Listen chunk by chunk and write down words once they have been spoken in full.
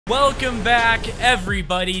Welcome back,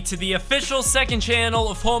 everybody, to the official second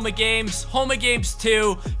channel of Homa Games, Homa Games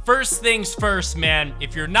 2. First things first, man,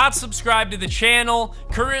 if you're not subscribed to the channel,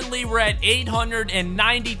 currently we're at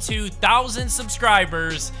 892,000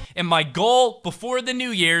 subscribers, and my goal before the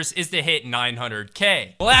New Year's is to hit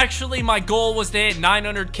 900K. Well, actually, my goal was to hit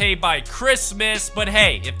 900K by Christmas, but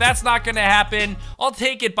hey, if that's not gonna happen, I'll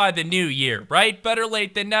take it by the new year, right? Better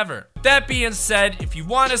late than never. That being said, if you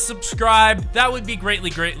want to subscribe, that would be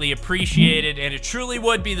greatly appreciated, and it truly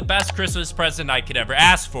would be the best Christmas present I could ever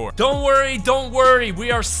ask for. Don't worry, we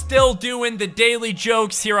are still doing the daily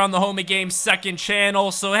jokes here on the Homa Games second channel,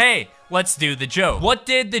 so hey, let's do the joke. What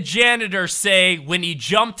did the janitor say when he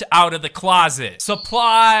jumped out of the closet?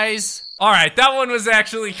 Supplies. Alright, that one was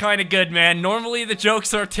actually kind of good, man. Normally the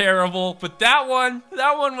jokes are terrible, but that one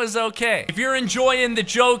was okay. If you're enjoying the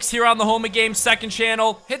jokes here on the Homa Games second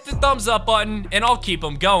channel, hit the thumbs up button and I'll keep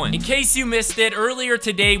them going. In case you missed it, earlier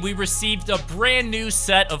today we received a brand new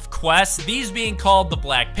set of quests, these being called the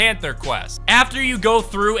Black Panther quest. After you go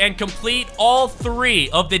through and complete all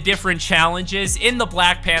 3 of the different challenges in the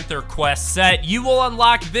Black Panther quest set, you will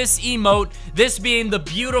unlock this emote, this being the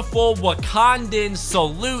beautiful Wakandan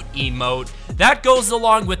salute emote. That goes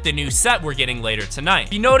along with the new set we're getting later tonight.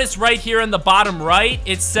 If you notice right here in the bottom right,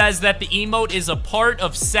 it says that the emote is a part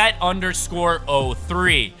of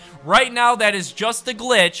set_03. Right now, that is just a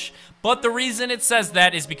glitch, but the reason it says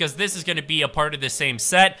that is because this is going to be a part of the same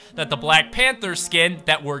set that the Black Panther skin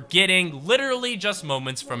that we're getting literally just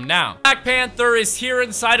moments from now. Black Panther is here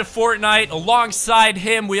inside of Fortnite. Alongside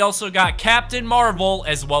him, we also got Captain Marvel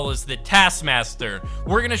as well as the Taskmaster.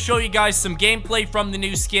 We're going to show you guys some gameplay from the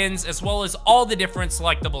new skins as well as all the different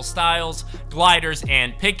selectable styles, gliders,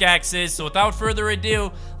 and pickaxes. So without further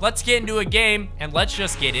ado, let's get into a game and let's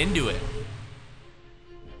just get into it.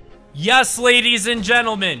 Yes, ladies and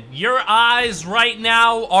gentlemen, your eyes right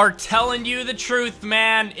now are telling you the truth,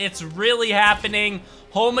 man. It's really happening.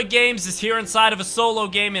 Homa Games is here inside of a solo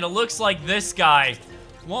game, and it looks like this guy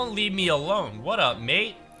won't leave me alone. What up,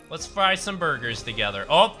 mate? Let's fry some burgers together.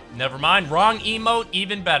 Oh, never mind. Wrong emote,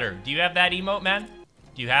 even better. Do you have that emote, man?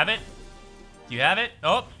 Do you have it? Do you have it?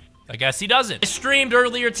 Oh, I guess he doesn't. I streamed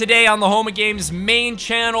earlier today on the Homa Games main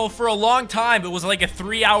channel for a long time. It was like a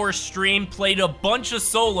 3-hour stream, played a bunch of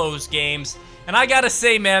solos games, and I gotta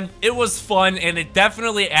say, man, it was fun, and it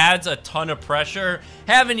definitely adds a ton of pressure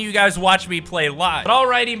having you guys watch me play live. But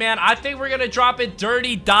alrighty, man, I think we're gonna drop it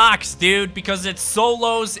dirty docks, dude, because it's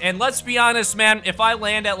solos, and let's be honest, man, if I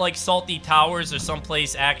land at like Salty Towers or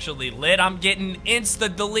someplace actually lit, I'm getting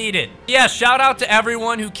insta-deleted. Yeah, shout out to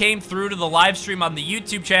everyone who came through to the live stream on the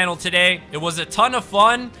YouTube channel today. It was a ton of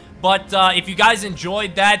fun. But if you guys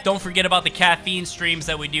enjoyed that, don't forget about the caffeine streams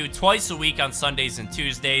that we do twice a week on Sundays and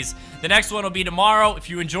Tuesdays. The next one will be tomorrow.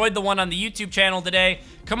 If you enjoyed the one on the YouTube channel today,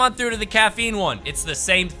 come on through to the caffeine one. It's the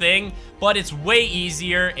same thing, but it's way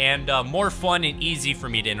easier and more fun and easy for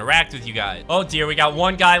me to interact with you guys. Oh dear, we got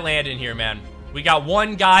one guy landing here, man. We got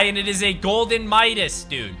one guy, and it is a golden Midas,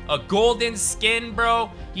 dude. A golden skin, bro.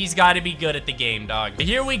 He's got to be good at the game, dog. But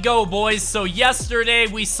here we go, boys. So yesterday,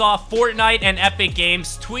 we saw Fortnite and Epic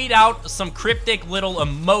Games tweet out some cryptic little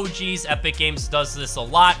emojis. Epic Games does this a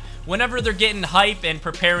lot. Whenever they're getting hype and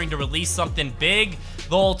preparing to release something big,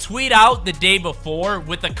 they'll tweet out the day before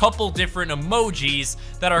with a couple different emojis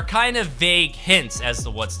that are kind of vague hints as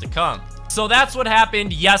to what's to come. So that's what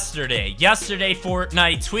happened yesterday. Yesterday,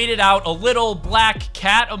 Fortnite tweeted out a little black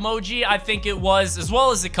cat emoji, I think it was, as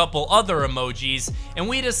well as a couple other emojis, and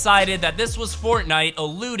we decided that this was Fortnite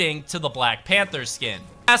alluding to the Black Panther skin.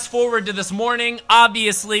 Fast forward to this morning,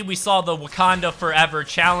 obviously we saw the Wakanda Forever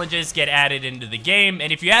challenges get added into the game,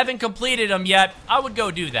 and if you haven't completed them yet, I would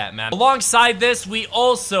go do that, man. Alongside this, we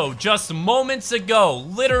also, just moments ago,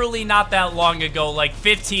 literally not that long ago, like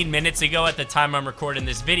 15 minutes ago at the time I'm recording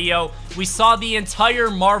this video, we saw the entire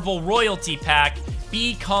Marvel royalty pack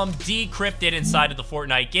become decrypted inside of the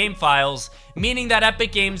Fortnite game files, meaning that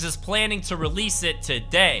Epic Games is planning to release it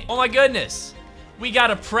today. Oh my goodness. We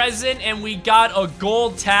got a present, and we got a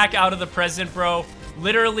gold tack out of the present, bro.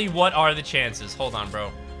 Literally, what are the chances? Hold on,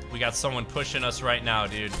 bro. We got someone pushing us right now,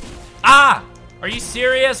 dude. Ah! Are you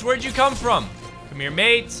serious? Where'd you come from? Come here,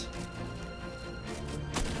 mate.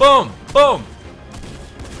 Boom! Boom!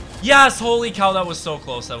 Yes! Holy cow, that was so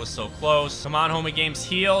close. That was so close. Come on, Homa Games.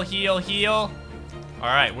 Heal, heal, heal.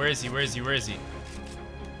 Alright, where is he? Where is he? Where is he?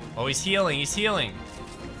 Oh, he's healing. He's healing.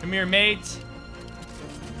 Come here, mate.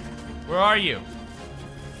 Where are you?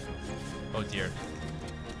 Oh dear.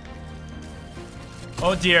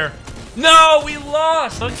 Oh dear. No, we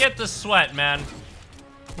lost! Look at the sweat, man.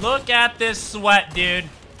 Look at this sweat, dude.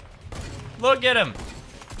 Look at him.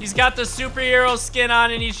 He's got the superhero skin on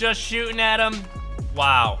and he's just shooting at him.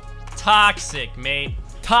 Wow. Toxic, mate.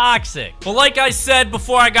 Toxic. But like I said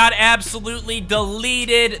before I got absolutely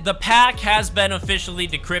deleted, the pack has been officially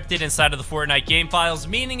decrypted inside of the Fortnite game files,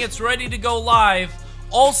 meaning it's ready to go live.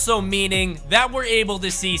 Also meaning that we're able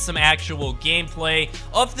to see some actual gameplay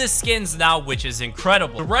of the skins now, which is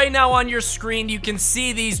incredible. So right now on your screen, you can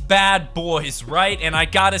see these bad boys, right? And I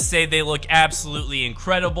gotta say, they look absolutely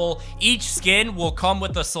incredible. Each skin will come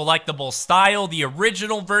with a selectable style. The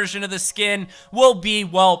original version of the skin will be,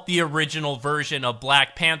 well, the original version of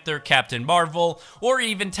Black Panther, Captain Marvel, or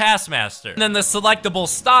even Taskmaster. And then the selectable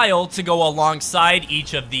style to go alongside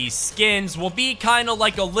each of these skins will be kind of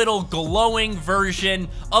like a little glowing version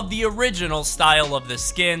of the original style of the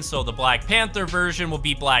skin. So the Black Panther version will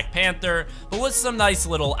be Black Panther, but with some nice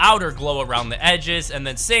little outer glow around the edges, and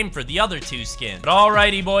then same for the other two skins. But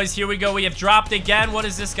alrighty, boys, here we go. We have dropped again. What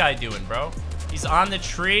is this guy doing, bro? He's on the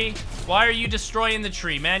tree. Why are you destroying the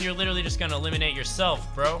tree, man? You're literally just gonna eliminate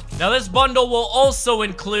yourself, bro. Now, this bundle will also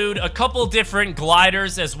include a couple different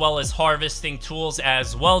gliders as well as harvesting tools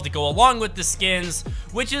as well to go along with the skins,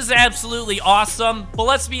 which is absolutely awesome. But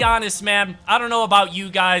let's be honest, man. I don't know about you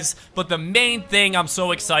guys, but the main thing I'm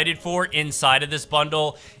so excited for inside of this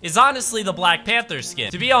bundle is honestly the Black Panther skin.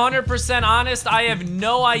 To be 100% honest, I have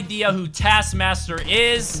no idea who Taskmaster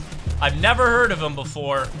is. I've never heard of him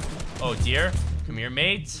before. Oh, dear. Come here,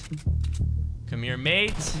 mate. Come here,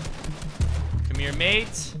 mate. Come here,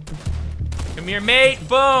 mate. Come here, mate.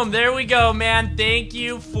 Boom. There we go, man. Thank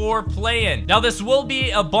you for playing. Now, this will be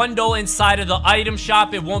a bundle inside of the item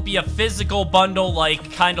shop. It won't be a physical bundle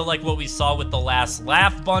kind of like what we saw with the last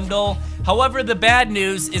Laugh bundle. However, the bad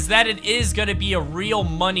news is that it is going to be a real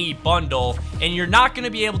money bundle, and you're not going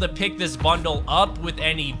to be able to pick this bundle up with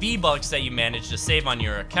any V-Bucks that you manage to save on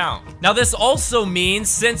your account. Now, this also means,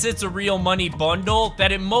 since it's a real money bundle,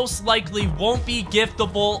 that it most likely won't be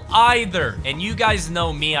giftable either. And you guys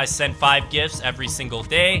know me, I send 5 gifts every single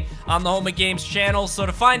day on the Home of Games channel, so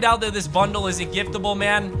to find out that this bundle isn't giftable,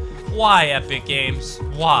 man, why, Epic Games?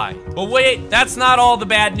 Why? But wait, that's not all the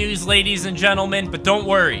bad news, ladies and gentlemen. But don't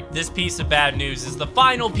worry, this piece of bad news is the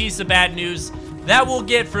final piece of bad news that we'll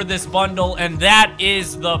get for this bundle, and that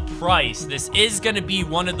is the price. This is going to be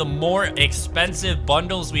one of the more expensive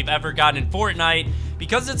bundles we've ever gotten in Fortnite,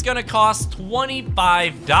 because it's going to cost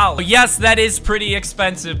 $25. But yes, that is pretty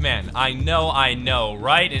expensive, man. I know,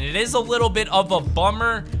 right? And it is a little bit of a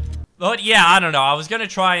bummer. But yeah, I don't know. I was gonna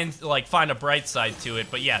try and like find a bright side to it,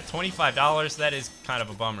 but yeah, $25, that is kind of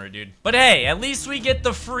a bummer, dude. But hey, at least we get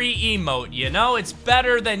the free emote, you know? It's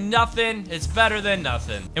better than nothing. It's better than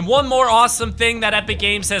nothing. And one more awesome thing that Epic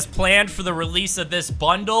Games has planned for the release of this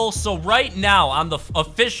bundle. So right now on the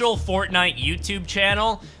official Fortnite YouTube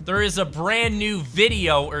channel, there is a brand new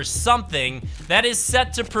video or something that is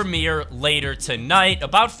set to premiere later tonight,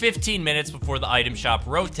 about 15 minutes before the item shop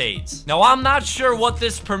rotates. Now, I'm not sure what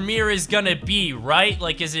this premiere is gonna be, right?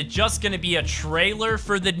 Like, is it just gonna be a trailer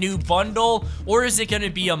for the new bundle, or is it gonna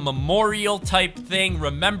be a memorial type thing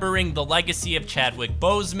remembering the legacy of Chadwick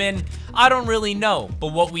Boseman? I don't really know,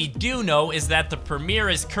 but what we do know is that the premiere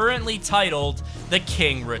is currently titled The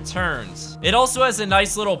King Returns. It also has a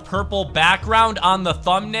nice little purple background on the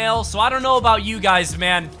thumbnail, so I don't know about you guys,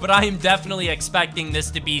 man, but I am definitely expecting this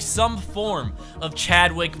to be some form of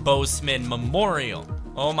Chadwick Boseman memorial.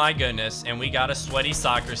 Oh my goodness, and we got a sweaty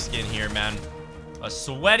soccer skin here, man. A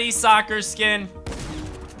sweaty soccer skin.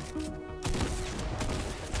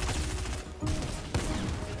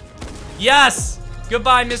 Yes!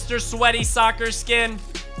 Goodbye, Mr. Sweaty Soccer Skin.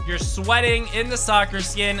 You're sweating in the soccer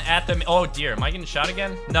skin at the... Oh, dear. Am I getting shot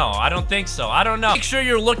again? No, I don't think so. I don't know. Make sure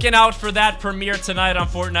you're looking out for that premiere tonight on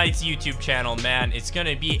Fortnite's YouTube channel, man. It's going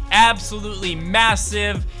to be absolutely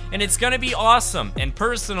massive, and it's going to be awesome. And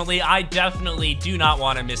personally, I definitely do not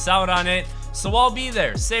want to miss out on it. So I'll be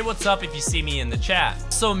there. Say what's up if you see me in the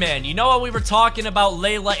chat. So, man, you know what we were talking about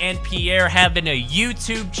Laila and Pierre having a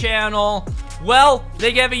YouTube channel? Well,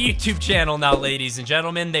 they have a YouTube channel now, ladies and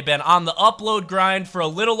gentlemen. They've been on the upload grind for a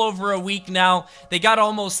little over a week now. They got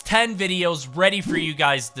almost 10 videos ready for you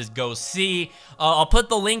guys to go see. I'll put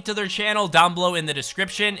the link to their channel down below in the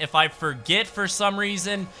description. If I forget for some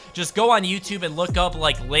reason, just go on YouTube and look up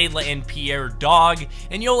like Laila and Pierre Dog,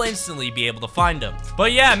 and you'll instantly be able to find them.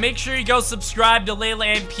 But yeah, make sure you go subscribe to Laila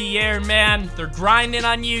and Pierre, man. They're grinding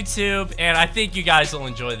on YouTube, and I think you guys will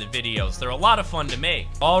enjoy the videos. They're a lot of fun to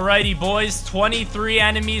make. Alrighty, boys. 23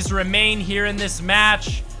 enemies remain here in this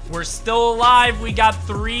match. We're still alive. We got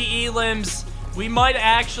 3 elims. We might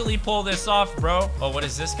actually pull this off, bro. Oh, what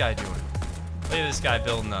is this guy doing? Look at this guy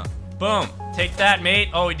building up. Boom. Take that, mate.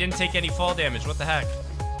 Oh, he didn't take any fall damage. What the heck?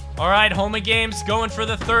 All right, Homa Games going for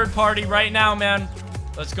the third party right now, man.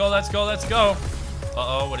 Let's go, let's go, let's go.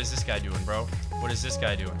 Uh-oh, what is this guy doing, bro? What is this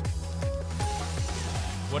guy doing?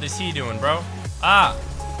 What is he doing, bro? Ah,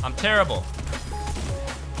 I'm terrible.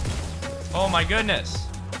 Oh my goodness.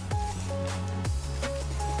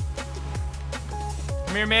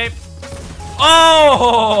 Come here, mate.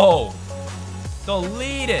 Oh!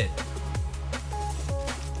 Delete it.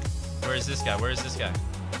 Where is this guy? Where is this guy?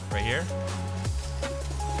 Right here?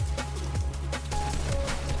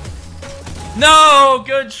 No!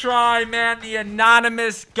 Good try, man. The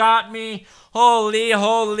anonymous got me. Holy,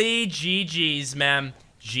 holy GG's, man.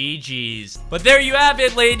 GG's. But there you have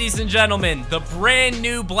it, ladies and gentlemen. The brand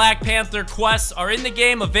new Black Panther quests are in the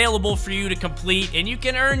game, available for you to complete, and you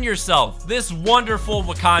can earn yourself this wonderful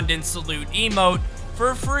Wakandan salute emote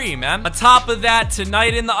for free, man. On top of that,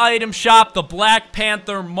 tonight in the item shop, the Black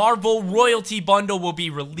Panther Marvel Royalty Bundle will be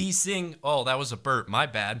releasing. Oh, that was a burp. My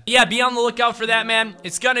bad. Yeah, be on the lookout for that, man.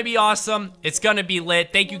 It's gonna be awesome. It's gonna be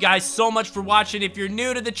lit. Thank you guys so much for watching. If you're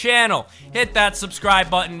new to the channel, hit that subscribe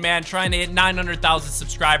button, man. Trying to hit 900,000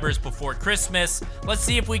 subscribers before Christmas. Let's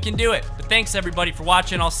see if we can do it. But thanks, everybody, for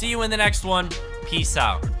watching. I'll see you in the next one. Peace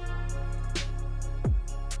out.